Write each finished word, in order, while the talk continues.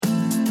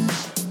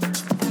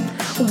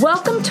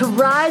Welcome to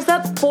Rise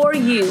Up For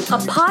You, a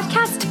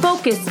podcast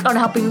focused on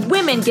helping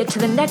women get to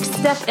the next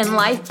step in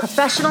life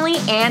professionally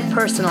and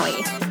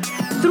personally.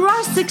 Through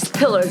our 6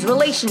 pillars,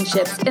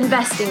 relationships,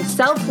 investing,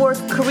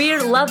 self-worth,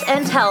 career, love,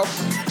 and health,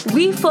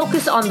 we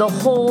focus on the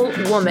whole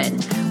woman.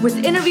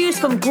 With interviews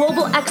from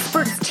global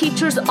experts,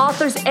 teachers,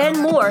 authors, and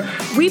more,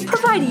 we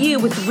provide you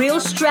with real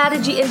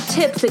strategy and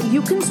tips that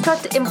you can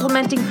start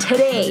implementing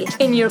today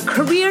in your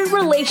career,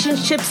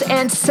 relationships,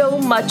 and so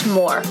much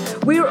more.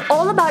 We are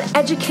all about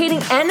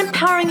educating and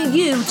empowering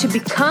you to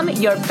become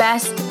your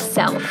best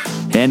self.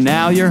 And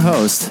now your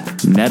host,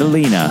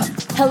 Natalina.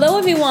 Hello,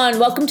 everyone.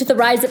 Welcome to the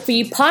Rise Up For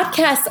You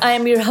podcast. I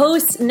am your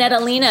host,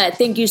 Natalina.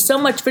 Thank you so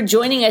much for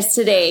joining us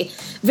today.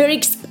 Very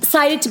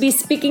excited to be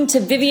speaking to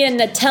Vivian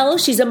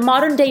Nattel. She's a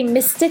modern-day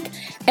mystic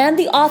and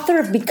the author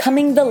of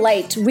Becoming the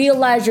Light,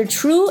 Realize Your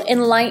True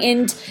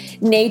Enlightened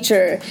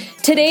Nature.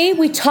 Today,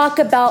 we talk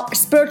about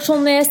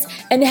spiritualness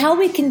and how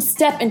we can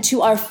step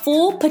into our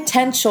full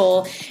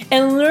potential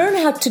and learn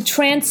how to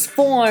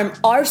transform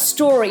our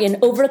story and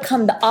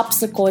overcome the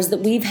obstacles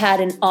that we've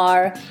had in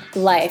our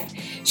life.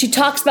 She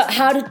talks about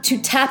how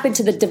to tap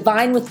into the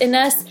divine within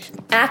us,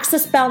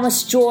 access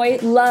boundless joy,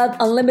 love,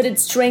 unlimited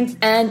strength,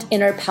 and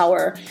inner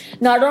power.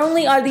 Not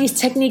only are these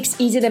techniques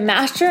easy to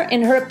master,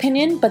 in her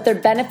opinion, but their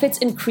benefits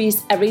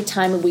increase every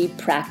time we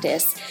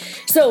practice.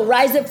 So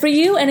rise up for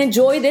you and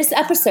enjoy this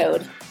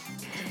episode.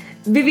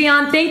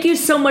 Vivian, thank you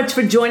so much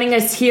for joining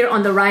us here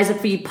on the Rise Up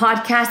For You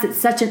podcast. It's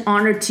such an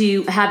honor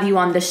to have you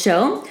on the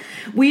show.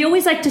 We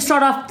always like to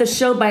start off the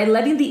show by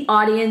letting the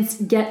audience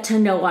get to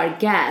know our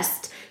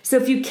guest. So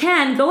if you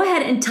can, go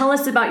ahead and tell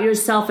us about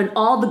yourself and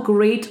all the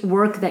great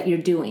work that you're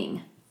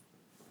doing.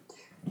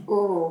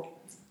 Oh.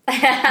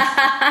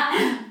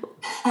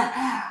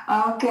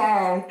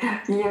 Okay,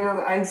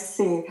 I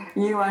see.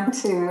 You want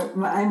to,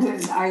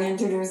 I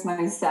introduce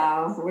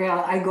myself. Well,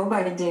 I go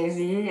by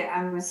Devi.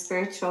 I'm a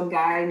spiritual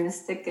guide,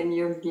 mystic and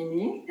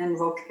yogini, and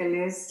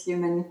vocalist,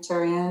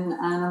 humanitarian,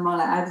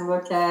 animal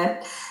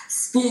advocate,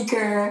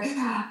 speaker.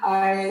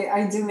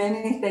 I do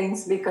many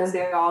things because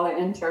they're all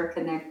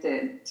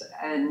interconnected.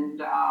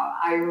 And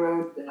I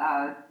wrote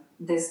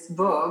this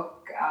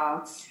book,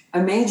 a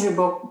major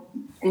book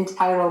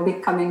entitled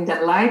Becoming the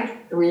Light,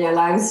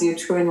 Realize Your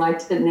True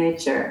Enlightened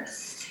Nature.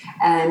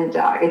 And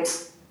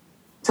it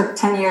took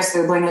 10 years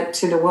to bring it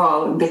to the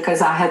world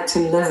because I had to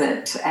live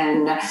it.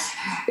 And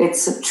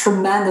it's a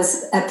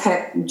tremendous,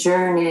 epic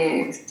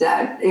journey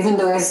that, even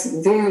though it's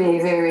very,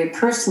 very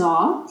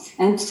personal,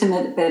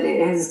 intimate, but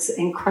it is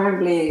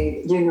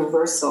incredibly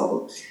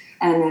universal.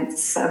 And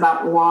it's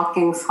about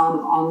walking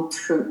from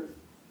untruth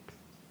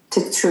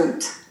to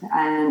truth,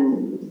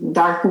 and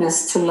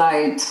darkness to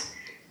light,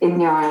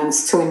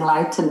 ignorance to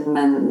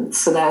enlightenment.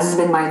 So that's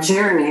been my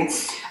journey.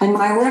 And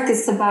my work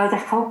is about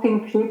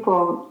helping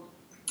people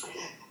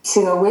to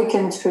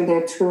awaken to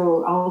their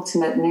true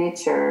ultimate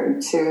nature,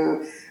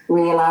 to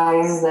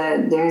realize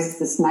that there's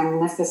this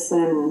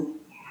magnificent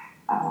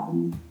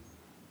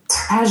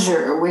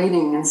treasure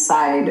waiting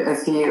inside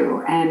of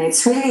you. And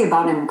it's really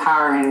about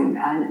empowering,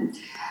 and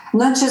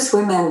not just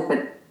women,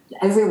 but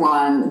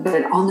everyone,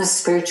 but on the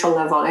spiritual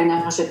level,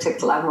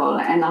 energetic level.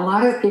 And a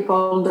lot of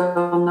people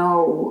don't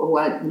know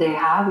what they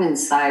have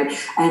inside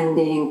and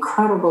the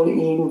incredible,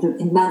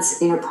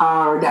 immense inner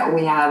power that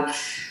we have,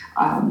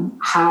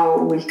 how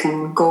we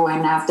can go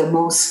and have the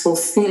most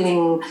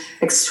fulfilling,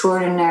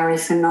 extraordinary,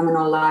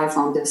 phenomenal life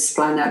on this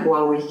planet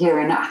while we're here,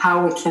 and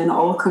how we can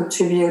all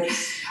contribute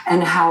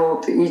and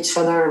help each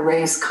other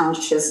raise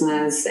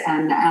consciousness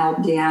and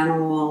help the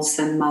animals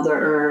and Mother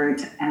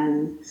Earth.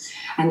 And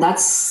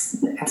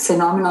that's a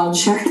phenomenal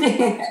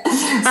journey.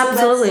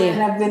 Absolutely.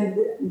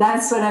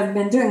 That's what I've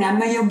been doing.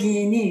 I'm a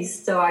yogini,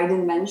 so I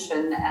didn't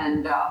mention.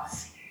 And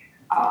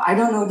I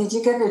don't know, did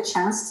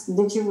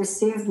you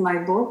receive my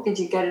book? Did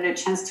you get a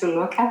chance to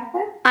look at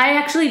it? I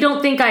actually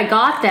don't think I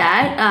got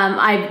that.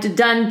 I've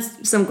done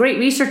some great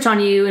research on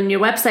you and your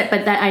website,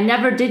 but that I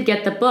never did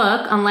get the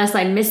book unless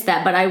I missed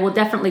that. But I will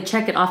definitely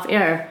check it off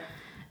air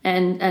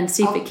and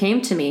see if it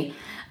came to me.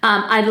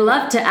 I'd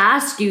love to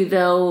ask you,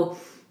 though,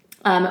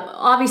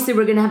 obviously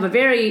we're going to have a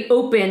very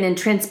open and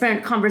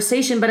transparent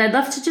conversation, but I'd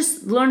love to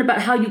just learn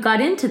about how you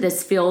got into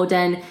this field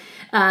and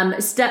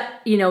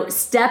stepped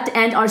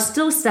and are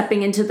still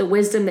stepping into the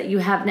wisdom that you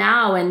have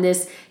now, and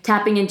this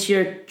tapping into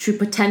your true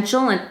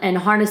potential and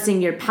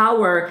harnessing your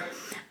power.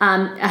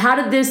 How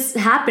did this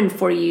happen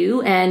for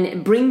you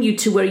and bring you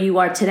to where you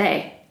are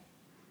today?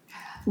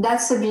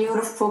 That's a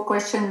beautiful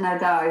question,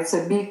 Nada. It's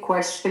a big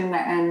question,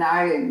 and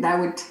that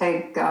would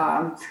take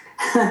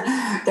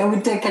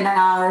an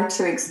hour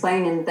to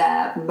explain in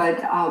that.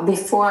 But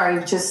before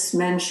I just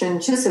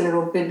mentioned just a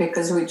little bit,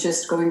 because we're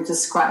just going to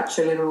scratch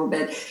a little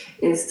bit,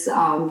 is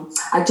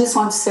I just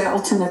want to say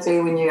ultimately,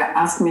 when you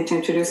ask me to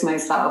introduce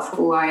myself,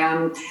 who I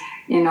am,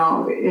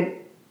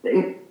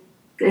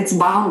 it's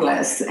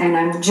boundless, and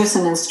I'm just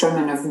an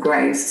instrument of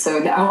grace. So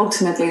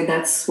ultimately,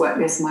 that's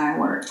what is my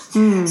work.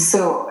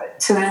 So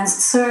to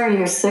answer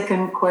your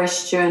second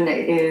question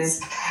is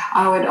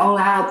how it all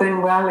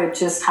happened. Well, it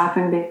just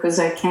happened because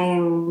I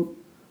came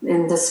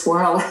in this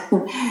world.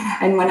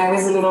 And when I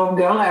was a little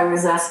girl, I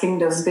was asking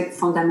those big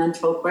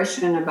fundamental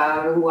questions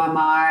about who am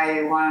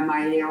I, why am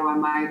I here, what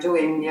am I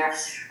doing here.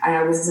 And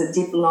I was a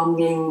deep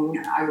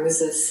longing, I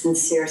was a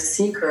sincere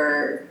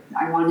seeker.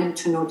 I wanted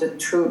to know the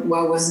truth,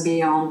 what was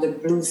beyond the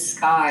blue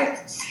sky.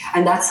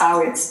 And that's how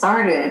it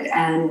started.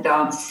 And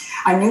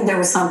I knew there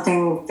was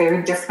something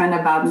very different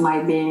about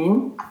my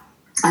being.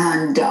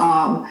 And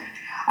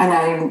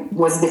I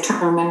was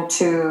determined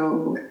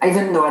to,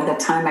 even though at the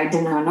time I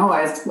did not know,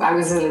 I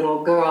was a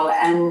little girl,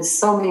 and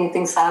so many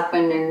things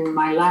happened in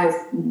my life,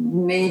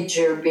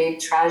 major, big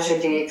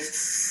tragedy.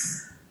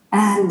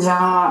 And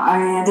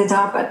I ended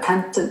up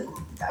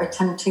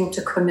attempting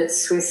to commit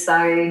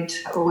suicide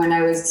when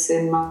I was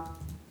in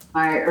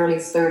my early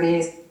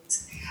 30s.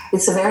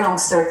 It's a very long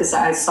story because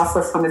I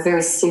suffer from a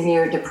very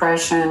severe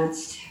depression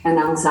and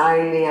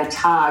anxiety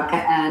attack,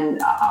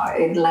 and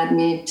it led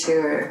me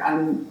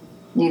to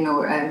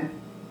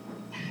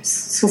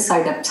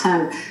suicide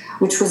attempt,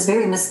 which was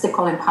very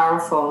mystical and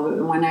powerful.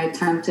 When I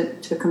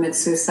attempted to commit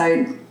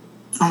suicide,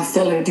 I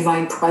felt a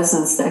divine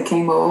presence that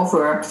came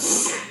over,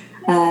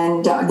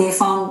 and they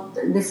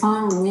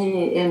found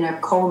me in a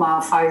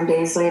coma. 5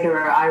 days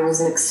later, I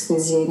was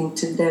asphyxiating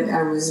to death.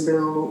 I was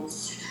blue,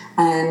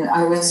 and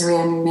I was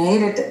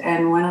reanimated.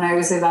 And when I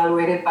was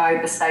evaluated by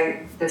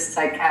the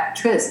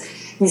psychiatrist,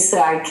 he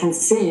said, "I can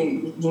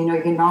see,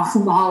 you're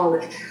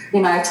normal."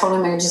 I told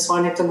him I just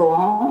wanted to go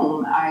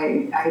home.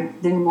 I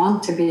didn't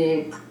want to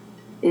be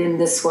in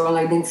this world.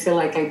 I didn't feel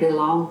like I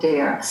belonged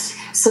there.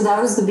 So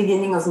that was the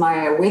beginning of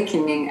my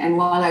awakening. And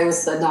while I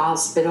was at the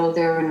hospital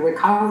there in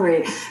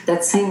recovery,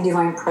 that same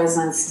divine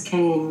presence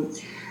came.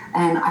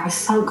 And I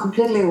felt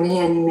completely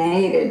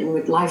reanimated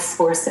with life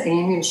force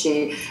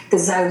energy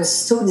because I was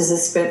so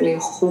desperately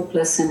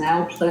hopeless and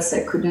helpless.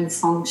 I couldn't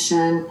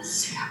function.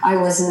 I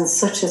was in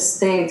such a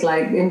state,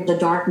 like in the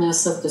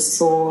darkness of the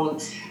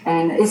soul.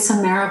 And it's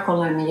a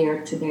miracle I'm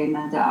here today,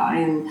 Nada.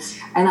 And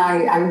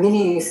I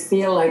really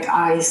feel like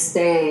I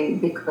stay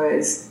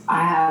because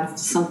I have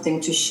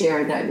something to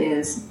share that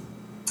is,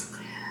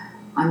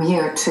 I'm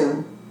here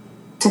to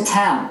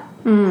tell.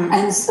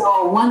 And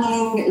so one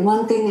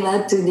thing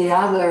led to the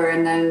other,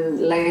 and then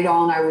later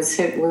on I was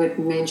hit with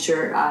major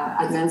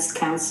advanced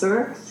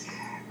cancer.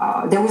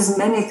 There was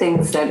many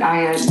things that I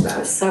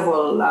had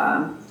several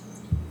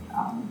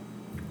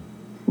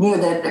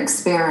near-death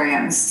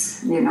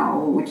experience,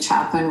 which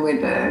happened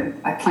with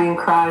a plane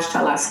crash,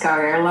 Alaska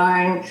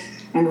Airlines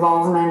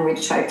involvement,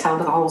 which I tell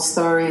the whole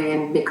story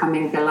in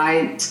Becoming the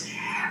Light,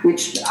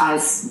 which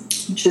has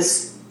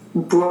just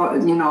brought,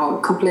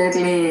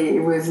 completely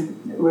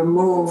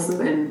remove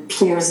and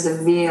pierce the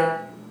veil.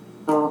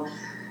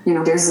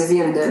 There's a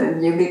veil in the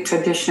yogic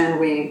tradition.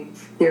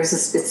 There's a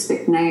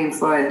specific name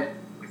for it,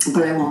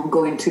 but I won't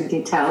go into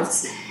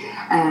details.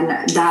 And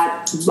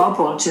that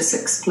bubble just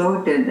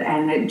exploded,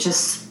 and it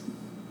just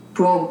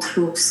broke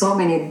through so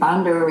many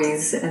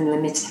boundaries and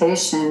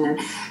limitation,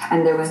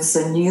 and there was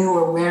a new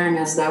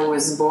awareness that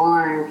was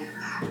born,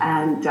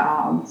 and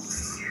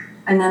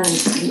then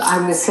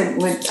I was hit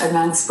with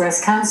advanced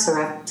breast cancer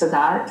after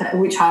that,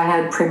 which I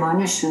had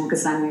premonition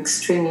because I'm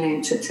extremely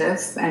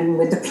intuitive. And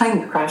with the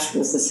plane crash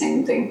was the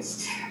same thing.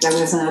 There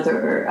was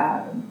another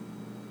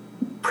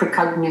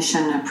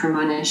precognition, a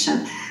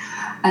premonition.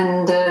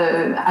 And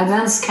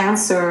advanced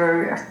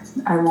cancer,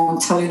 I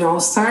won't tell you the whole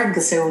story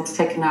because it will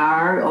take an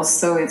hour.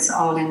 Also, it's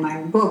all in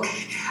my book.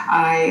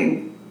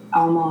 I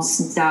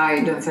almost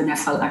died of an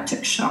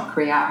anaphylactic shock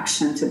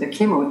reaction to the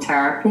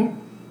chemotherapy.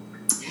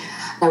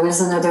 That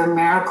was another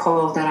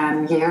miracle that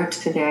I'm here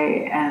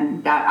today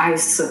and that I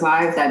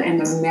survived that.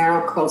 And a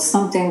miracle,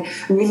 something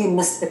really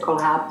mystical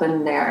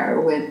happened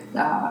there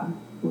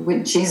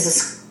with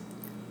Jesus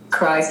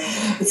Christ.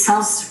 It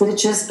sounds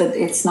religious, but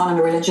it's not on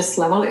a religious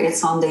level.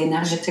 It's on the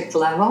energetic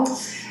level.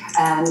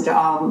 And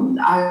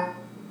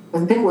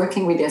I've been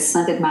working with the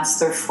Ascended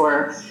Master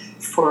for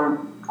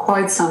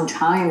quite some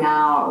time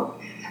now.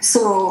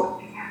 So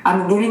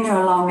I'm giving you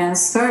a long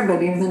answer,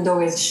 but even though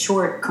it's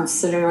short,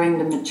 considering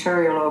the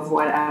material of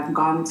what I've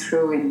gone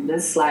through in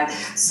this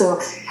life.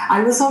 So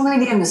I was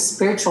already in a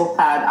spiritual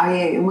path.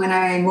 When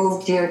I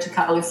moved here to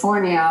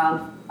California,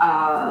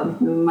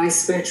 my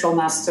spiritual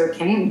master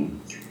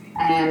came.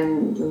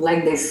 And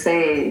like they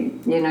say,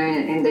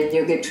 in the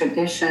yogic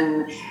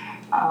tradition,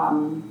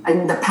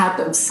 in the path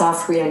of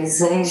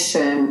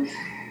self-realization,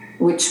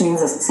 which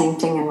means the same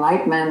thing,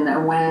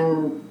 enlightenment,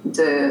 when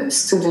the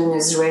student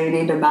is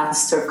ready, the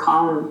master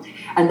comes.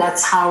 And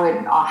that's how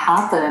it all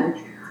happened.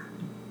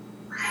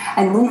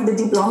 And we have the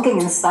deep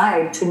longing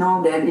inside to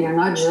know that you're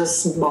not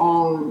just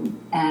bone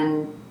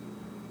and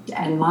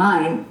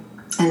mind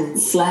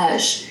and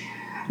flesh.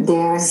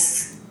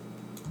 There's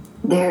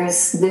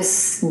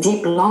this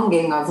deep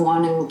longing of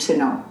wanting to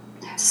know.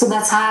 So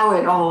that's how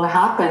it all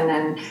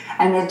happened.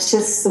 And it's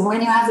just when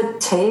you have a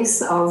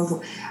taste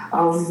of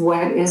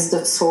what is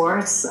the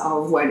source,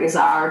 of what is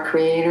our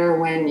creator,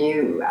 when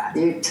you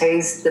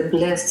taste the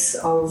bliss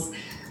of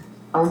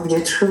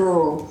your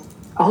true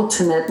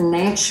ultimate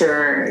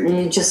nature.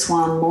 You just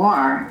want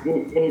more,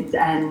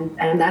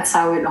 and that's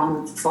how it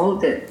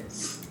unfolded.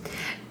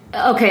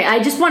 Okay,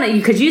 I just want to,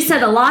 because you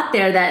said a lot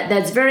there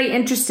that's very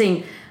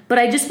interesting, but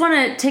I just want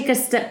to take a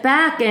step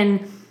back,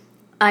 and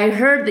I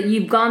heard that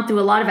you've gone through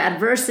a lot of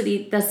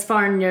adversity thus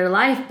far in your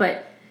life,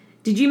 but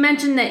did you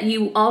mention that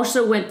you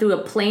also went through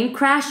a plane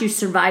crash? You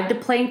survived a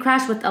plane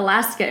crash with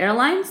Alaska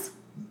Airlines?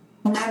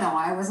 No,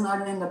 I was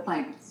not in the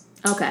plane.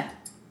 Okay.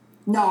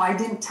 No, I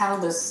didn't tell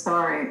the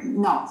story.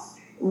 No.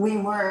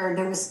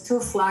 There was 2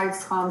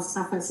 flights from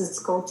San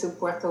Francisco to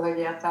Puerto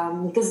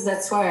Vallarta, because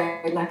that's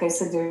why, like I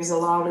said, there's a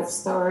lot of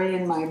story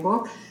in my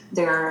book.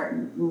 There are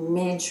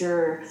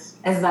major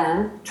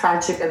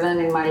tragic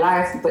event in my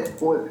life, but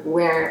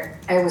where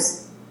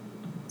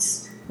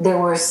there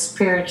were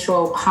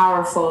spiritual,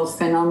 powerful,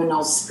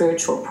 phenomenal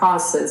spiritual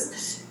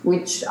process,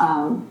 which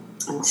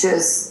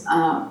just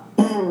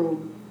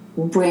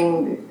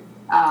bring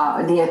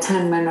the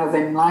attainment of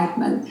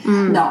enlightenment.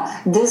 No,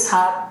 this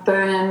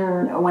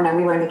happened when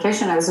we were on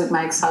vacation. I was with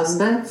my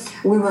ex-husband.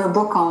 We were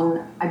booked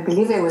on, I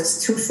believe it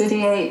was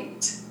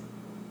 2:58.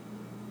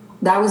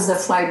 That was the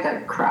flight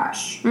that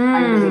crashed,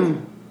 I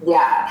believe.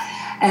 Yeah.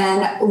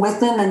 And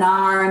within an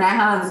hour and a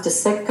half, the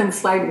second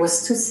flight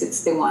was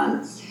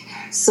 2:61.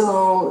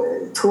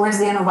 So towards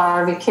the end of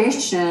our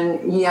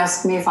vacation, he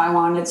asked me if I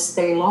wanted to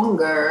stay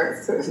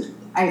longer,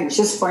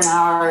 just for an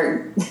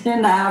hour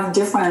and a half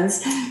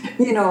difference.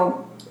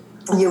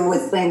 You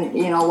would think,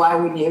 why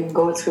would you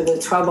go through the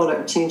trouble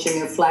of changing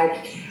your flight?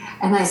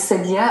 And I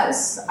said,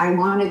 yes, I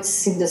wanted to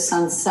see the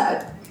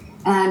sunset.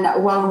 And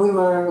while we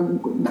were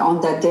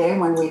on that day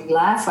when we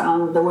left,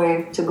 on the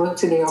way to go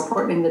to the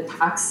airport in the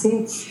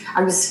taxi,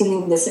 I was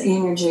feeling this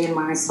energy in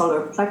my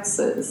solar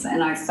plexus,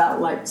 and I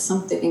felt like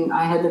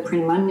I had a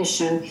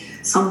premonition,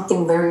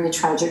 something very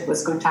tragic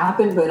was going to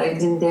happen, but I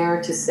didn't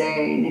dare to say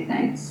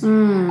anything.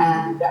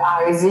 And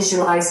I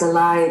visualized the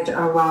light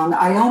around.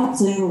 I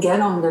almost didn't get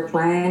on the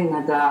plane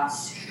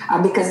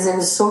because it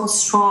was so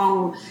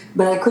strong,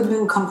 but I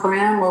couldn't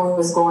comprehend what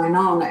was going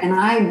on. And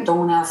I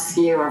don't have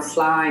fear of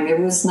flying. It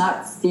was not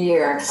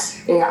fear.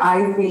 I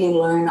really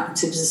learned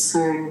to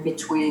discern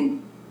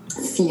between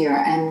fear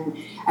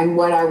and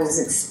what I was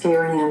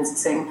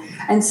experiencing.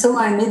 And so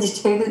I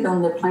meditated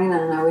on the plane,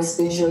 and I was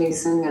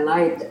visualizing the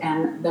light,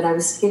 but I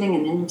was feeling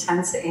an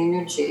intense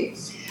energy.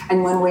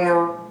 And when we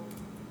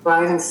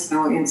arrived in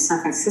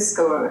San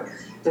Francisco,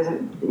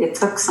 it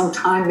took some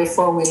time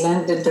before we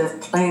landed. The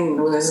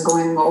plane was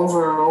going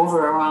over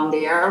around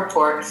the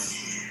airport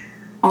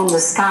on the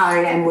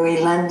sky, and we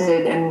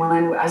landed. And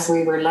as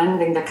we were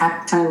landing, the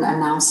captain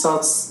announced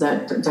us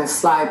that the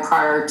flight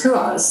prior to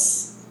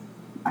us,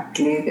 I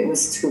believe it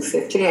was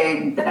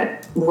 2:58,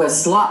 that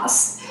was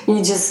lost.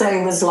 He just said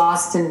it was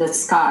lost in the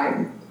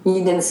sky.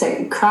 He didn't say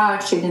it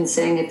crashed. He didn't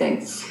say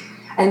anything.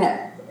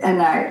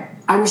 And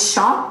I was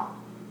shocked.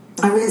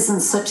 I was in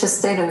such a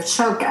state of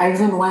shock. I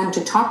even went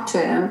to talk to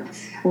him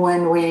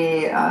when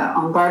we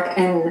embarked.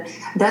 And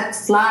that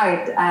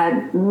flight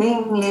had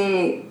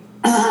mainly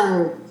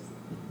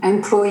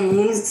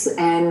employees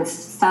and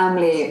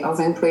family of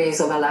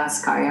employees of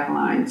Alaska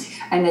Airlines.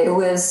 And it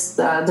was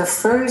the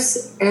first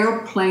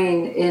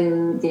airplane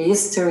in the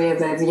history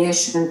of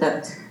aviation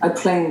that a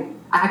plane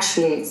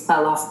actually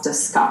fell off the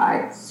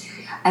sky.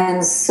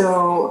 And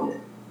so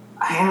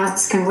I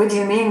asked him, what do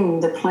you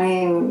mean the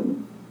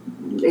plane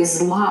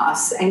is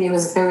lost? And he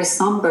was very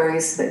somber. He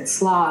said,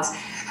 it's lost.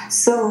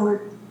 So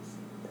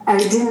I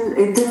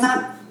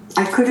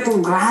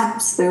couldn't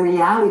grasp the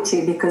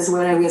reality, because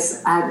what I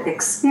had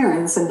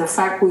experienced and the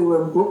fact we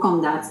were booked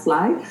on that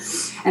flight.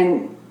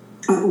 And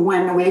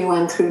when we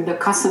went through the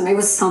custom, it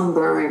was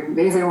somber.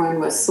 Everyone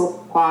was so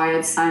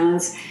quiet,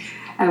 silence.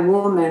 A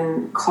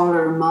woman called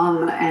her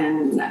mom,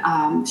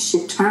 and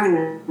she turned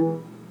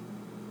and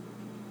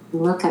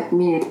looked at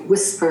me and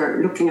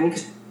whispered, looking at me,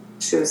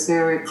 she was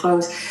very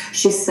close.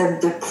 She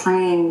said, the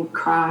plane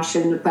crashed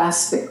in the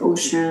Pacific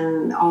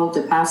Ocean, all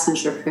the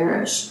passengers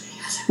perished.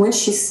 When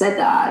she said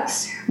that,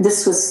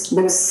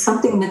 there was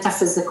something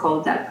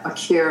metaphysical that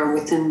occurred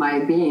within my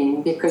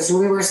being, because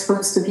we were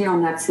supposed to be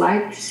on that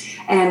flight.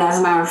 And as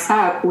a matter of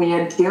fact, we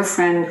had dear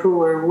friends who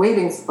were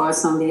waiting for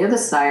us on the other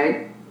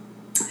side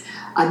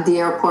at the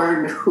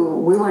airport, who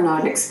we were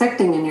not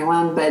expecting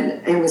anyone, but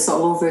it was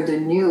all over the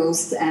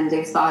news, and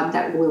they thought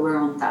that we were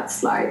on that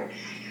flight.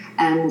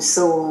 And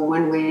so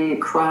when we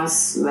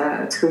crossed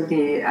through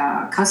the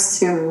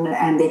costume,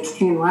 and they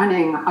came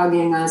running,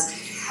 hugging us,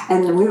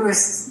 and we were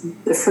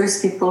the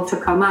first people to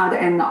come out,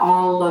 and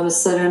all of a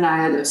sudden I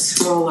had a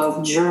scroll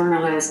of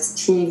journalists,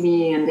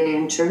 TV, and they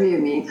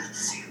interviewed me.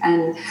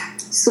 And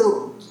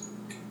so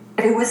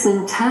it was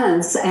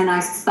intense, and I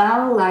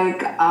felt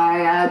like I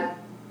had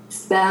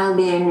felt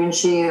the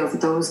energy of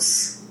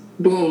those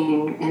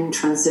beings in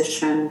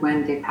transition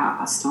when they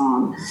passed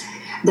on.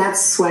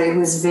 That's why it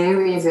was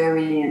very,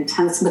 very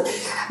intense. But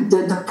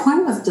the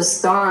point of the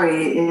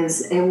story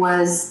is there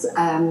was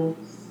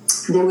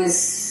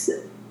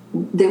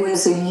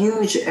a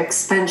huge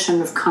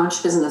expansion of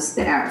consciousness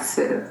there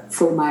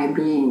for my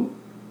being.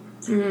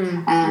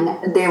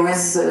 And there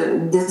was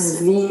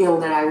this veil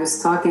that I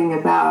was talking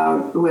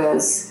about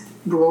was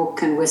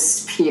broken with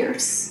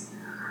spears.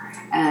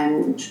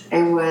 And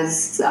it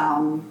was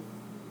a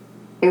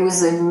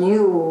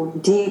new,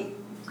 deep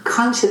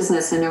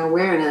consciousness and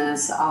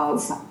awareness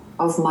of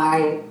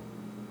my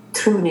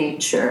true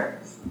nature,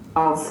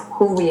 of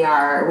who we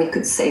are. We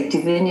could say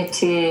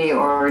divinity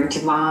or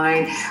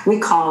divine. We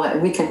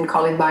can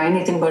call it by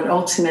anything, but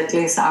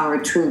ultimately it's our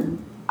true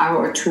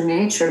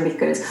nature,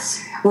 because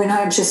we're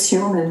not just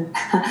human.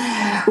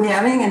 We're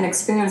having an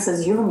experience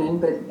as human,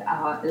 but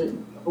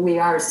we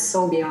are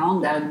so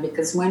beyond that,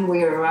 because when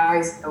we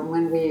realize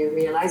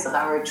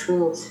our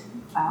true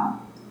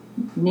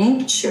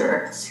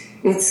nature,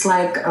 it's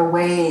like a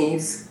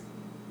wave,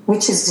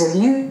 which is a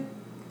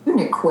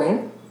unique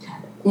wave.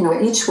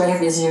 Each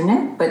wave is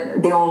unique,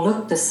 but they all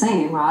look the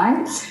same,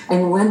 right?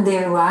 And when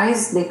they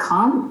rise, they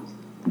come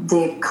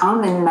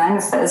and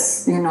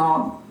manifest,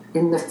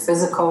 in the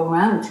physical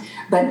realm.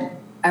 But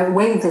a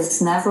wave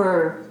is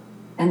never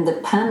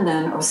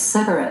independent or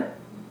separate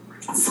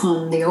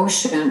from the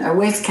ocean. A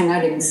wave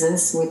cannot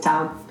exist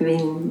without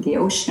being the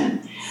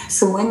ocean.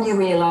 So when you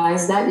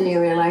realize that,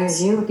 you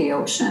realize you, the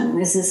ocean.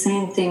 It's the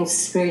same thing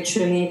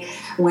spiritually.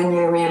 When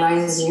you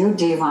realize you,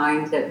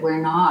 divine, that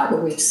we're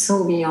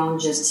so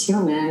beyond just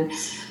human.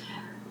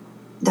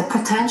 The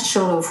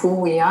potential of who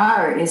we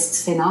are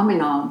is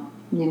phenomenal,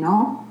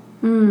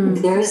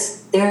 There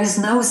is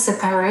no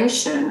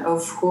separation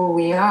of who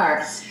we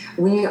are.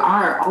 We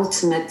are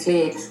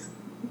ultimately,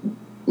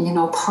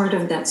 part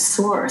of that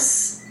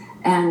source.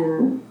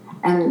 And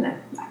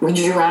would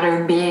you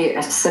rather be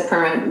a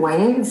separate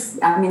wave?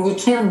 I mean, you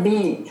can't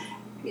be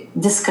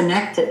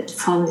disconnected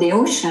from the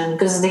ocean,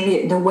 because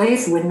the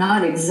wave would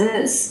not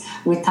exist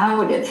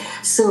without it.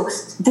 So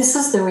this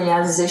is the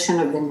realization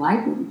of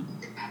enlightenment.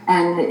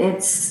 And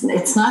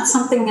it's not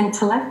something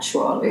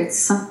intellectual. It's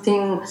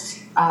something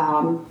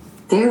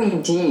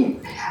very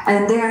deep.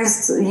 And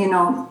there's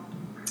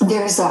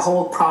a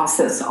whole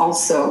process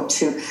also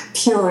to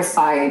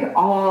purify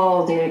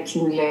all the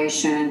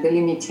accumulation, the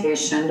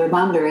limitation, the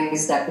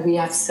boundaries that we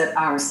have set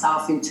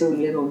ourselves into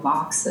little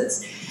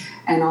boxes.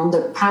 And on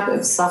the path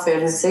of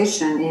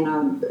self-realization,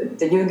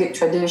 the yogic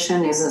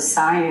tradition is a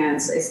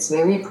science. It's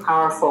very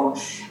powerful,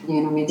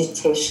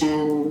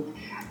 meditation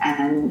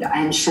and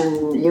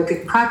ancient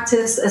yogic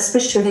practice,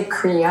 especially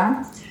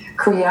Kriya.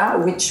 Kriya,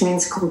 which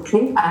means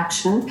complete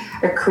action.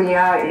 A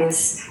Kriya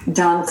is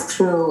done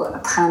through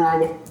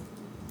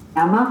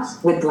pranayama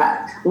with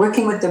breath,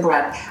 working with the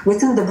breath.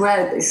 Within the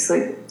breath, it's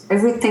like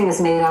everything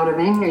is made out of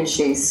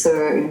energy. So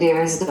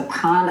there is the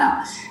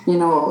prana,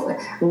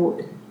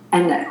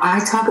 and I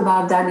talk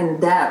about that in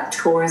depth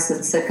towards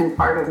the second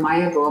part of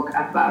my book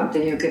about the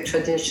yogic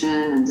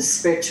tradition and the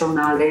spiritual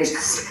knowledge,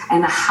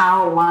 and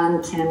how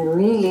one can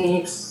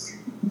really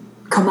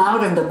come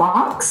out of the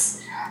box,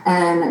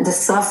 and the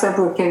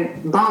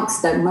self-fabricated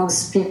box that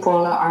most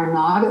people are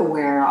not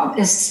aware of,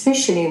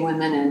 especially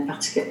women in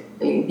particular,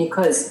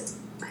 because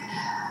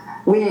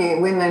we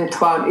women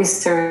throughout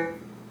history,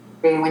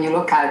 when you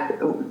look at,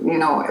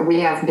 we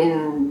have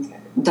been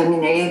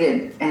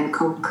dominated and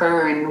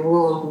conquered and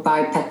ruled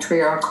by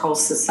patriarchal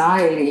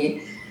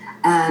society.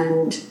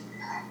 And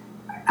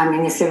I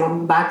mean, if you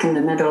look back in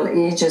the Middle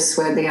Ages,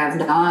 what they have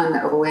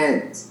done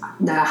with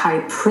the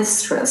high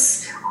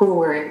priestess, who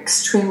were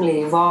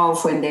extremely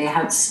evolved when they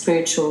had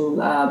spiritual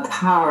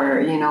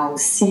power,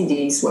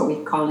 siddhis, what we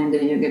call in the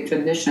yogic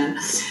tradition,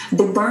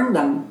 they burned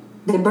them.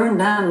 I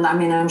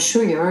mean, I'm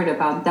sure you heard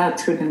about that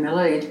through the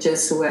Middle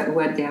Ages,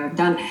 what they have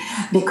done,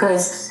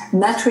 because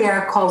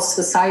matriarchal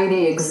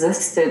society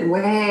existed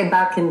way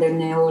back in the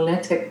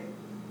Neolithic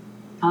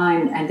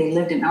time, and they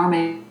lived in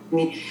harmony.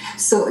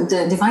 So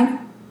the divine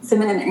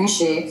feminine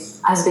energy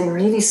has been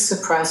really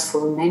suppressed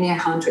for many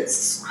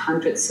hundreds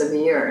of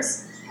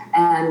years.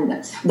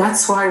 And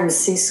that's why we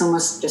see so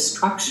much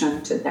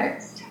destruction today.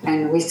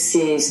 And we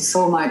see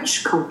so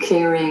much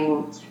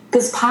conquering.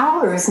 Because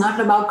power is not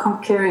about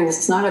conquering,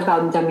 it's not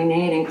about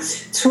dominating.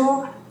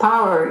 True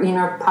power,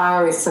 inner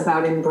power, is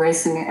about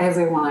embracing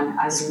everyone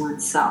as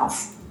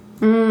oneself.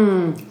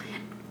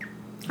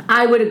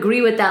 I would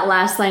agree with that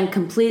last line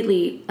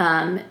completely.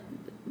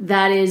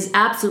 That is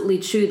absolutely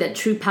true, that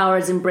true power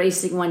is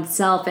embracing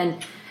oneself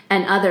and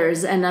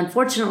others. And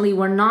unfortunately,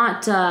 we're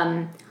not,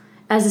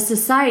 as a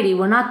society,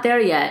 we're not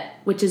there yet,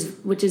 which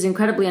is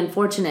incredibly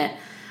unfortunate.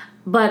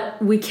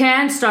 But we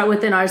can start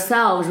within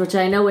ourselves, which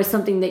I know is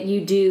something that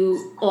you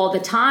do all the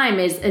time,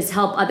 is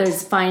help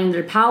others find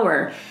their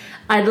power.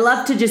 I'd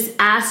love to just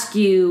ask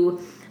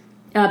you,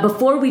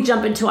 before we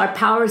jump into our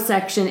power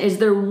section, is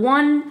there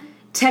one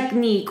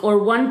technique or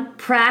one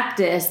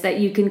practice that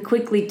you can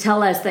quickly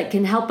tell us that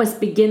can help us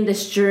begin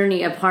this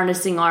journey of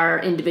harnessing our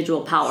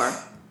individual power?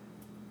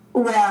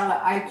 Well,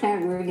 I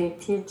can't really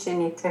teach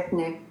any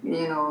technique,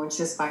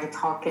 just by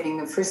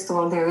talking. First of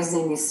all, there is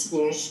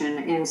initiation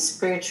in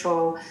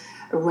spiritual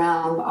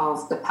realm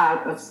of the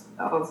path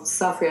of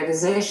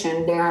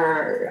self-realization, there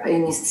are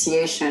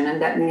initiation,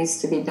 and that needs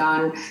to be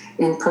done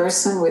in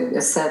person with a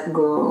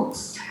Sadhguru.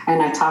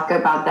 And I talk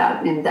about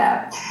that in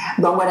depth.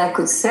 But what I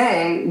could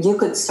say, you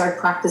could start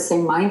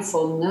practicing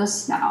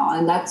mindfulness now,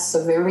 and that's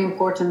a very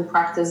important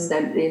practice.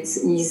 That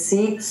it's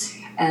easy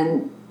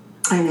and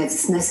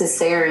it's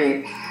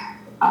necessary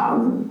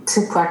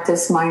to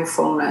practice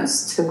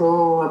mindfulness, to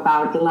go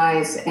about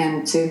life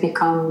and to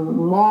become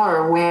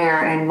more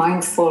aware and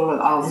mindful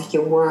of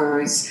your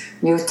words,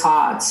 your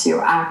thoughts,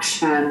 your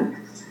action.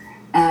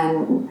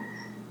 And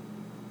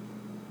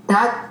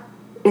that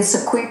is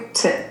a quick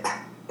tip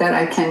that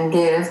I can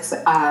give.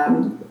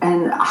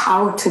 And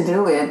how to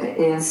do it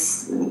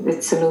it's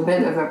a little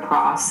bit of a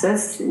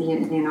process,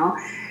 you know.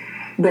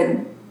 But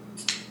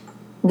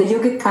the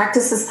yogic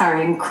practices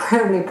are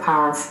incredibly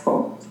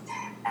powerful.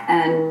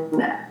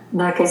 And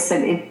like I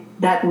said,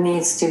 that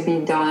needs to be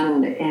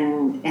done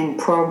in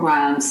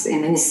programs,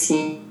 in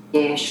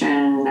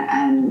initiation,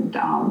 and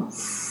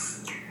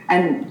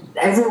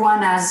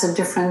everyone has a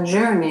different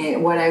journey.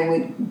 What I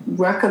would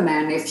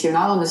recommend, if you're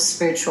not on a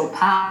spiritual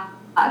path,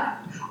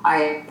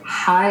 I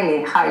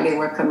highly, highly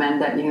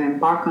recommend that you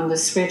embark on the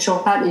spiritual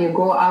path. You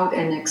go out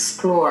and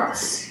explore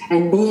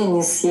and be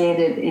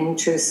initiated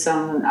into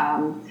some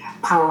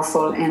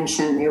powerful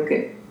ancient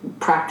yogic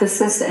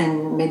practices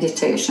and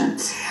meditation.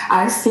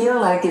 I feel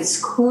like it's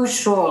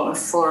crucial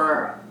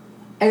for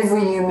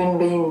every human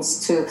being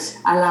to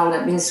allow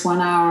at least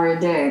 1 hour a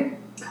day,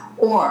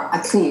 or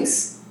at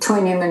least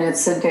 20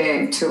 minutes a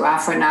day to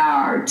half an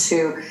hour,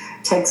 to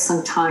take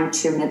some time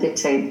to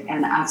meditate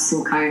and have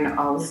some kind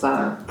of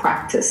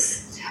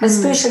practice,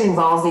 especially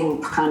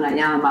involving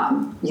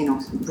pranayama, you know,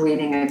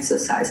 breathing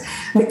exercise.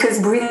 Because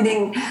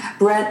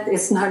breath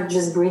is not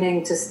just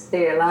breathing to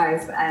stay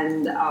alive,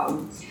 and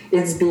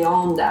it's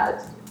beyond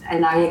that.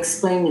 And I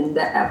explain in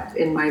depth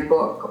in my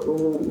book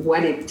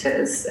what it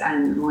is,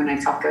 and when I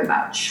talk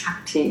about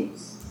Shakti.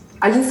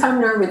 Are you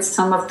familiar with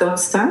some of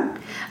those terms?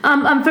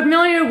 I'm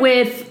familiar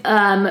with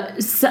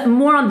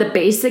more on the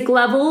basic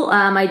level.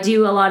 I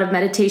do a lot of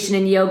meditation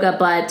and yoga,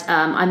 but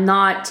I'm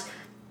not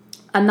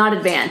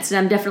advanced, and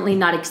I'm definitely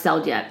not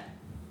excelled yet.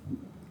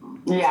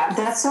 Yeah,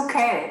 that's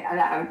okay.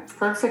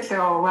 Perfectly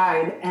all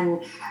right.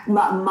 And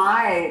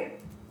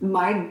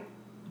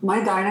my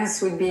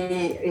guidance would be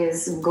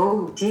is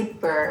go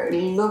deeper,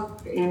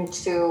 look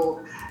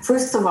into.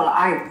 First of all,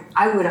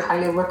 I would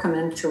highly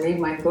recommend to read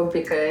my book,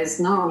 because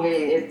not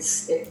only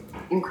it's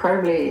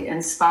incredibly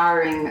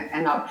inspiring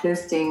and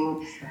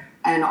uplifting,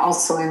 and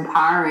also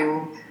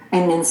empowering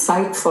and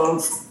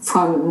insightful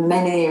from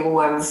many who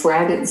have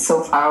read it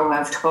so far, who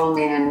have told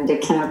me and they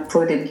cannot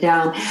put it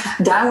down.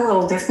 That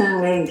will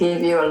definitely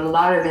give you a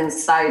lot of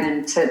insight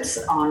and tips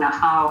on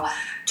how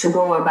to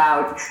go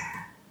about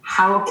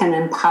how I can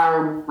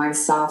empower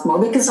myself more,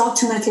 because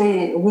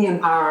ultimately we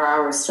empower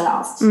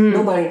ourselves.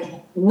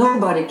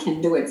 Nobody can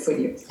do it for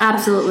you.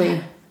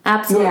 Absolutely.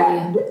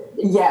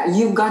 Yeah,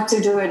 you got to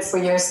do it for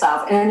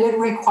yourself, and it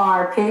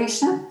requires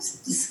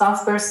patience,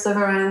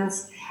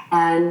 self-perseverance,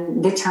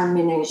 and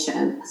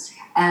determination,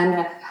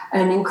 and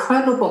an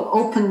incredible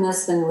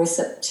openness and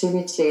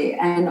receptivity.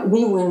 And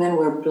we women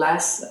were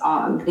blessed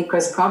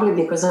because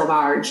of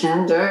our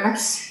gender.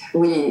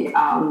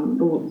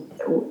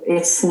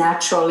 It's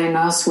natural in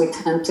us. We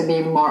tend to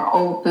be more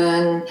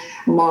open,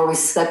 more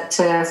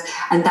receptive,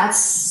 and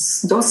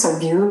those are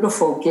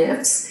beautiful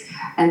gifts.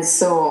 And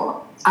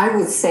so I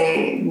would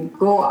say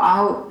go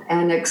out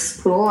and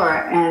explore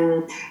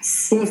and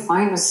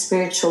find a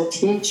spiritual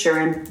teacher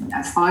and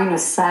find a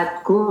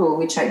Sadhguru,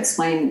 which I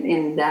explain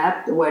in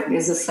depth what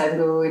is a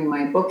Sadhguru in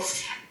my book.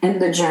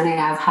 And the journey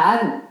I've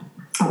had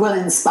will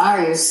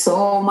inspire you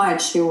so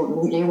much you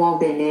won't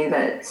believe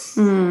it.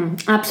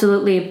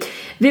 Absolutely.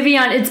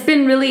 Viviane, it's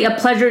been really a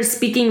pleasure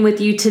speaking with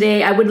you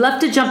today. I would love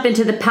to jump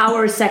into the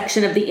power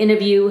section of the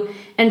interview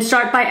and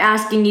start by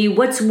asking you,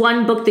 what's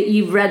one book that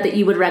you've read that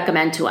you would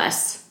recommend to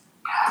us?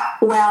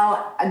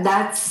 Well,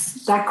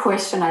 that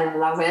question, I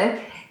love it.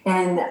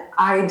 And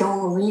I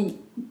don't read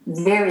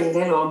very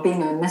little.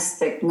 Being a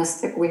mystic,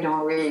 we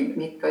don't read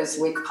because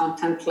we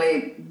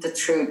contemplate the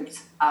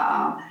truth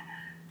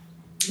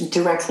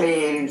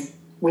directly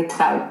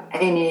without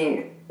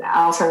any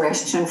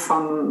alteration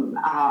from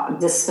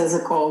this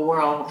physical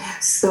world.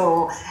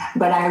 So,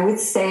 but I would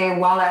say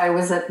while I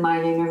was at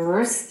my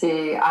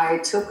university, I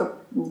took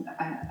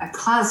a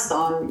class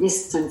on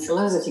Eastern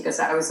philosophy because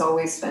I was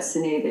always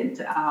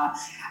fascinated.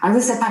 I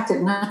was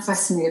not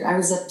fascinated, I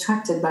was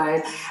attracted by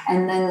it.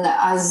 And then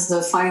as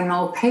the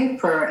final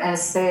paper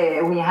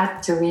essay, we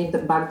had to read the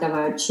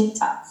Bhagavad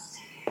Gita.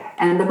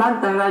 And the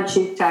Bhagavad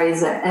Gita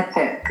is an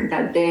epic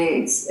that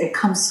dates. It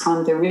comes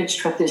from the rich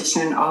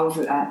tradition of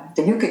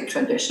the yogic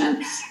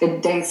tradition.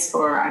 It dates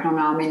for I don't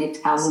know how many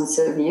thousands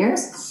of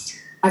years.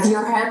 Have you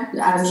heard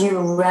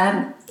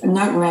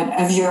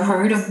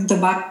of the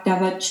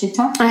Bhagavad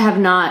Gita? I have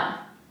not.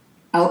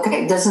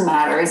 Okay, doesn't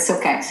matter. It's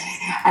okay.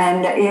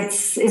 And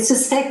it's a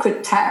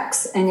sacred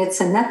text, and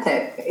it's an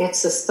epic.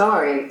 It's a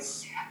story.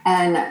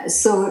 And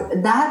so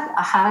that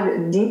had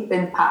a deep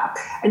impact.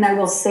 And I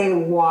will say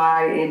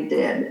why it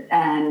did.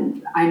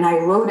 And I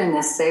wrote an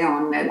essay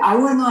on it. I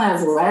would not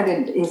have read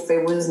it if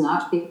it was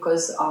not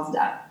because of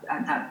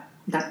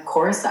that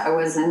course I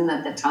was in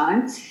at the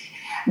time.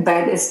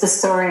 But it's the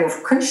story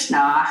of Krishna,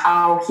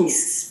 how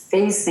he's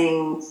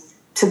facing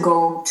to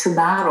go to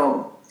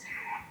battle,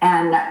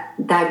 and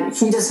that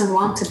he doesn't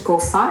want to go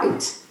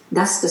fight.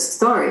 That's the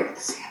story.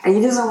 And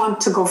he doesn't want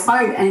to go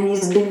fight, and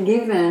he's been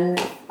given,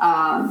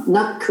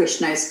 not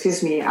Krishna,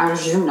 excuse me,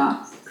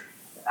 Arjuna.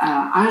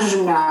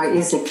 Arjuna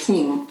is a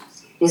king,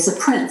 is a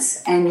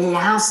prince, and he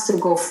has to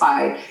go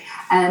fight.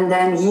 And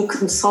then he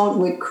consults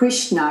with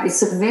Krishna.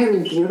 It's a very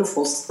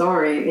beautiful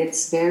story.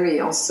 It's very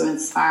also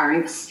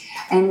inspiring.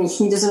 And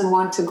he doesn't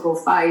want to go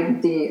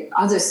fight the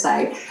other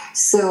side.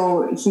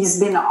 So he's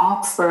been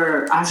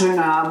offered,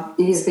 Arjuna,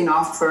 he's been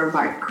offered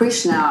by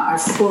Krishna a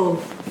full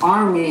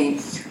army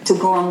to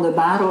go on the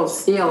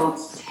battlefield.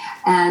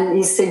 And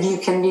he said, you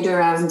can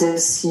either have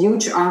this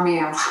huge army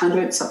of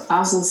hundreds of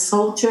thousands of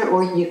soldiers,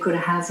 or you could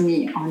have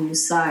me on your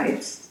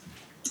side.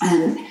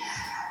 And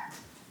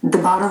the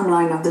bottom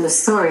line of the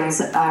story is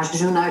that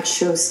Arjuna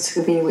chose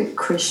to be with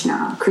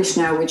Krishna,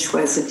 which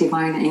was a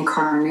divine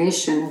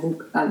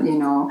incarnation,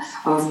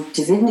 of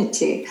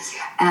divinity.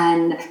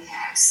 And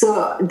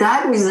so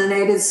that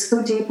resonated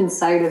so deep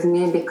inside of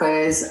me,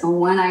 because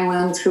when I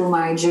went through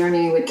my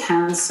journey with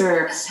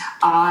cancer,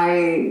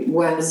 I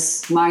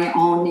was my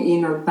own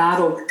inner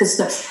battle. Because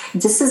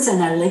this is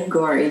an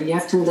allegory. You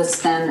have to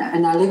understand,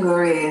 an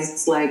allegory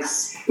is like,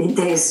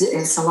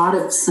 there's a lot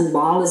of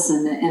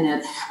symbolism in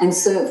it. And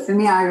so for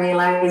me, I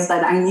realized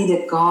that I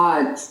needed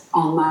God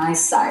on my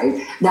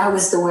side. That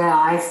was the way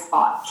I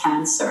fought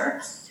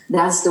cancer.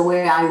 That's the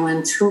way I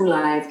went through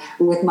life,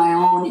 with my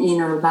own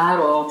inner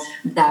battle,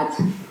 that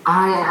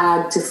I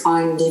had to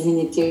find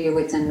divinity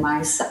within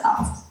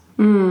myself.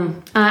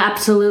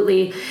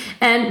 Absolutely.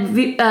 And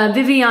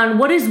Viviane,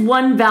 what is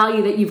one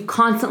value that you've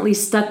constantly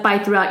stuck by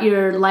throughout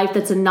your life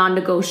that's a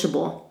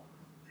non-negotiable?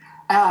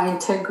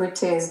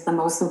 Integrity is the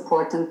most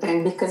important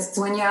thing, because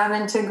when you have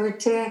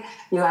integrity,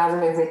 you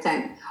have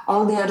everything.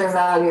 All the other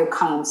value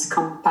comes: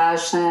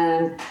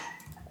 compassion,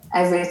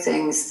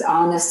 everything,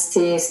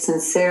 honesty,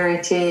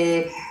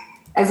 sincerity,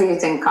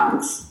 everything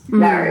comes.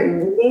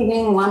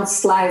 Living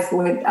one's life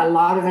with a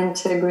lot of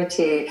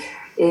integrity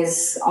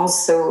is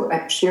also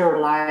a pure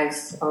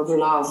life of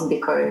love,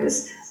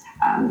 because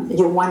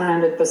you're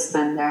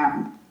 100%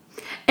 there.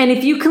 And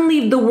if you can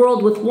leave the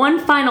world with one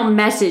final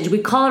message, we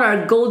call it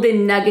our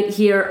golden nugget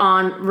here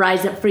on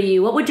Rise Up For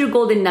You. What would your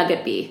golden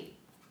nugget be?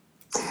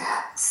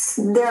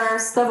 There are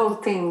several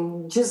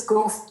things. Just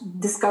go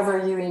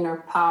discover your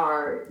inner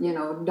power.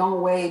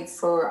 Don't wait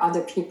for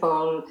other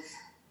people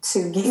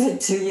to give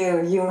it to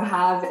you. You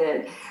have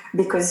it,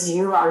 because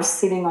you are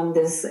sitting on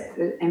this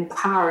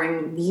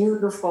empowering,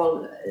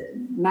 beautiful,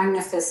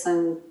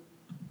 magnificent,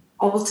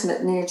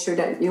 ultimate nature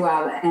that you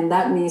have, and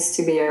that needs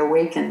to be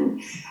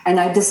awakened. And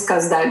I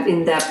discussed that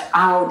in depth,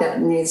 how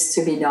that needs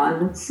to be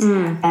done,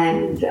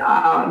 and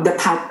the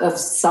path of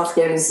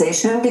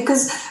self-realization.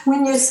 Because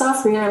when you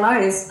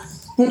self-realize,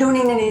 you don't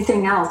need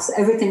anything else.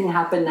 Everything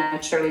happens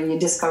naturally. You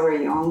discover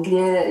your own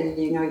gift,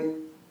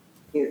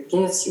 your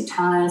gifts, your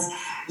talents.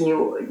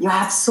 You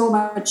have so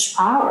much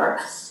power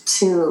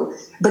to.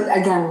 But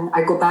again,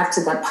 I go back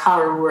to that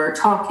power we were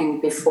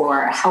talking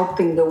before,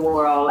 helping the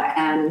world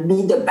and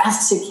be the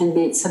best you can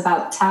be. It's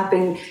about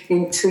tapping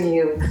into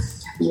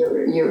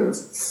your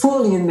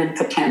full human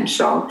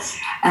potential,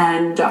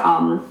 and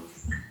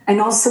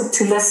also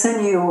to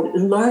listen. You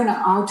learn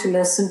how to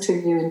listen to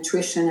your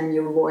intuition and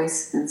your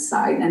voice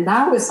inside. And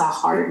that was a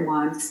hard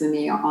one for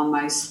me on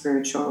my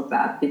spiritual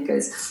path,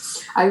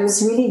 because I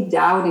was really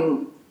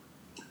doubting,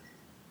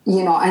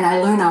 and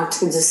I learned how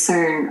to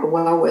discern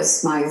what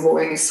was my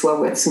voice, what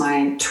was my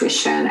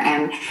intuition.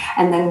 And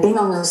then being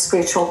on the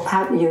spiritual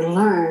path, you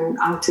learn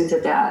how to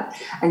do that.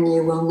 And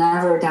you will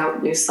never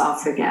doubt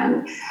yourself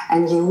again.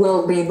 And you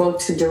will be able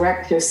to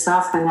direct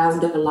yourself and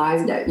have the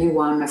life that you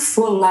want, a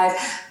full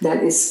life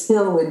that is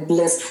filled with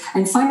bliss.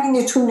 And finding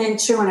your true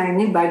nature, what I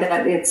mean by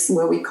that, it's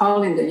what we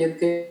call in the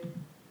yogic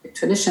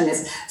tradition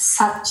is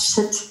Sat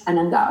Chit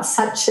Ananda.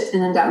 Sat Chit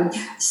Ananda.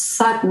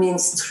 Sat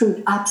means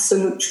truth,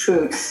 absolute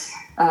truth.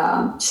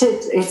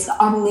 Chit is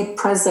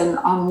omnipresent,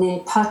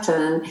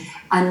 omnipotent.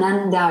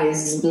 Ananda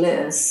is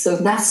bliss. So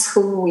that's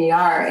who we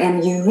are.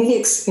 And you really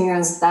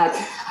experience that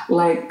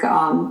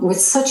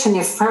with such an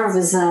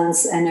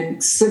effervescence and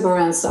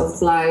exuberance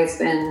of life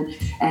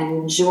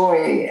and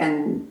joy.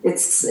 And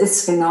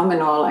it's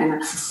phenomenal.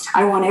 And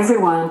I want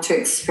everyone to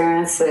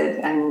experience it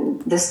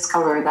and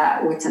discover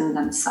that within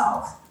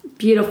themselves.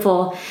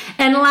 Beautiful.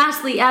 And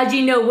lastly, as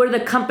you know, we're the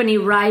company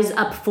Rise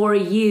Up For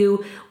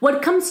You.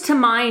 What comes to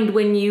mind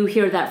when you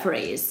hear that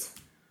phrase?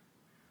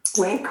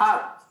 Wake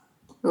up.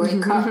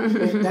 Wake up.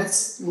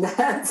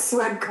 That's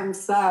what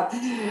comes up.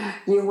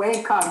 You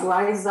wake up.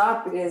 Rise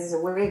up is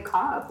wake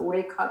up.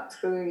 Wake up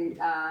through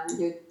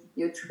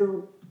your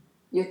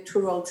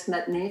true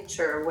ultimate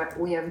nature, what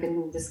we have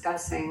been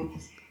discussing.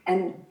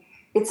 And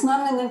it's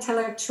not an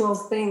intellectual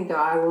thing, though.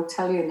 I will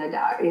tell you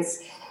that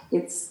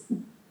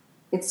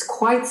it's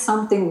quite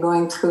something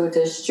going through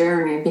this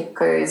journey,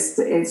 because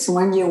it's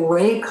when you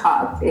wake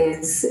up,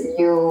 is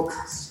you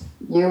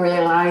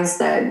realize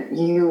that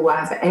you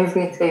have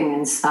everything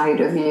inside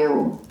of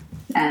you.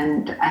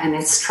 And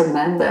it's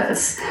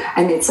tremendous.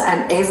 And it's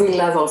at every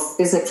level,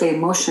 physically,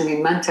 emotionally,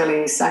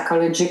 mentally,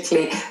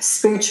 psychologically,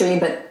 spiritually,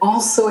 but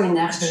also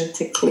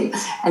energetically.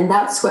 And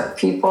that's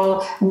what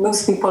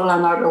most people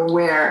are not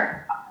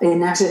aware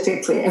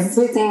energetically.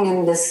 Everything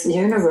in this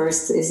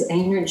universe is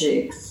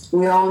energy.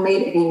 We all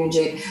made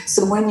energy.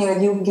 So when you're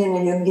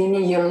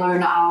yogini, you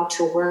learn how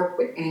to work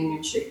with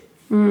energy.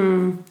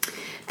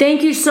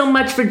 Thank you so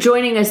much for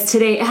joining us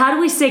today. How do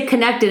we stay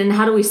connected and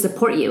how do we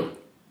support you?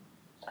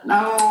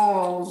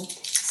 Oh,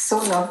 so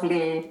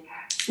lovely.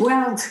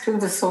 Well, through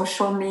the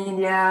social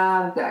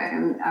media,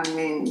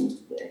 and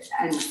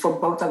for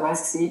both of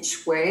us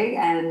each way.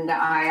 And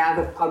I have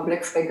a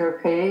public figure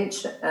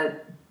page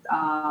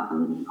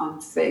on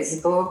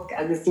Facebook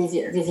at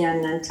Viviane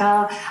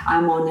Nantel.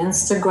 I'm on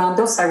Instagram.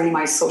 Those are really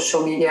my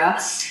social media.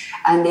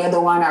 And the other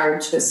one are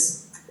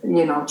just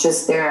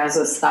there as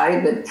a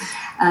side.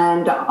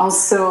 And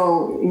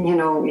also,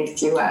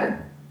 if you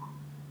had,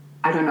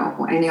 I don't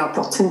know, any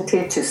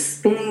opportunity to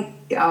speak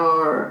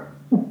or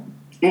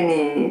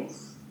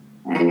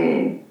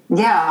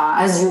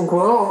as you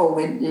grow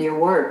with your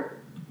work,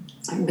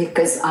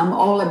 because I'm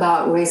all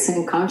about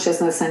raising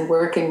consciousness and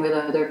working with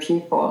other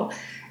people.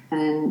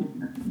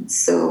 And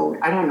so,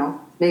 I don't know,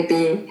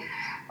 maybe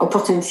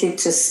opportunity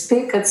to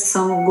speak at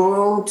some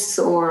groups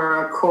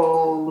or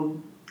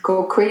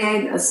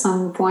co-create at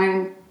some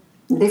point,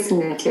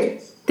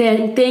 definitely.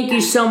 Thank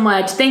you so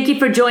much. Thank you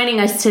for joining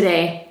us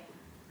today.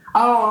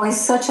 Oh, it's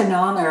such an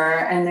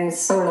honor, and it's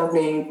so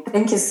lovely.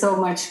 Thank you so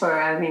much for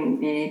having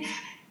me,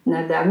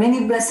 Nada.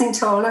 Many blessings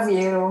to all of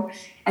you.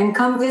 And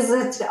come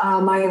visit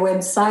my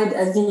website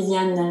at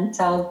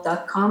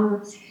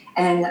viviannantel.com.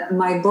 And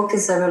my book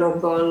is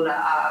available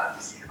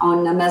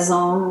on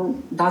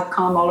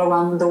Amazon.com all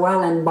around the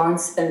world, and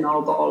Barnes &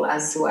 Noble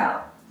as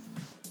well.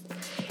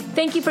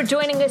 Thank you for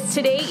joining us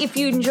today. If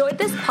you enjoyed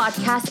this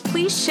podcast,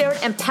 please share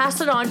it and pass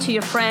it on to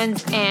your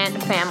friends and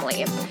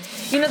family.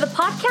 The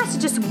podcast is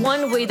just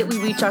one way that we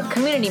reach our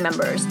community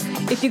members.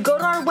 If you go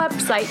to our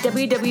website,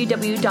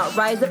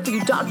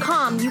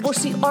 www.riseupforyou.com, you will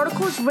see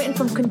articles written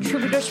from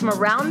contributors from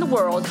around the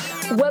world,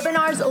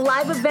 webinars,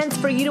 live events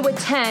for you to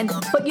attend.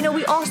 But,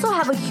 we also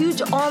have a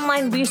huge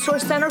online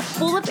resource center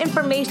full of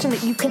information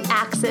that you can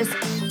access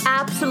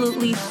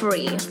absolutely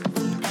free.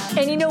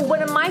 And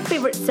one of my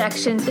favorite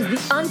sections is the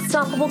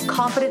Unstoppable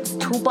Confidence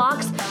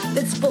Toolbox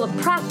that's full of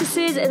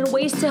practices and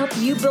ways to help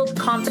you build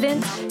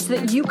confidence so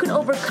that you can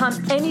overcome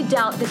any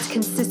doubt that's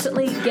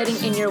consistently getting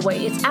in your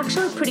way. It's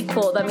actually pretty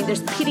cool.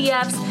 There's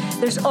PDFs,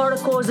 there's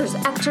articles, there's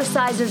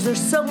exercises, there's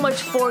so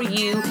much for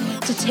you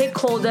to take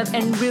hold of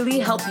and really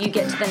help you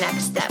get to the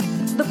next step.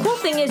 The cool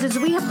thing is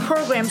we have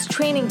programs,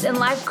 trainings, and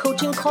live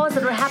coaching calls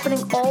that are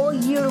happening all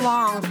year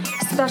long,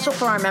 special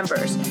for our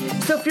members.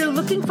 So if you're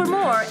looking for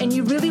more and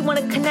you really want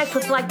to connect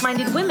with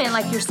like-minded women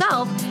like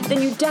yourself, then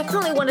you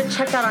definitely want to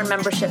check out our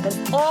membership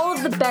and all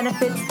of the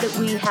benefits that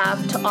we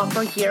have to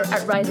offer here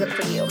at Rise Up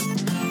For You.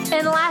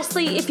 And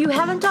lastly, if you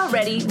haven't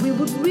already, we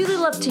would really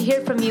love to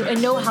hear from you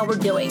and know how we're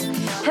doing.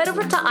 Head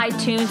over to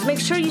iTunes, make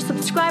sure you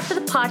subscribe to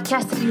the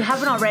podcast if you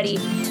haven't already,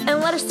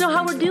 and let us know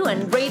how we're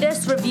doing. Rate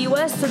us, review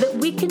us, so that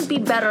we can be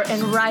better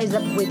and rise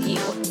up with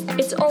you.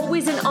 It's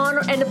always an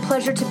honor and a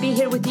pleasure to be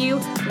here with you.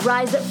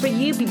 Rise up for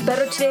you, be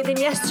better today than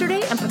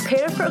yesterday, and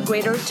prepare for a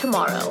greater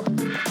tomorrow.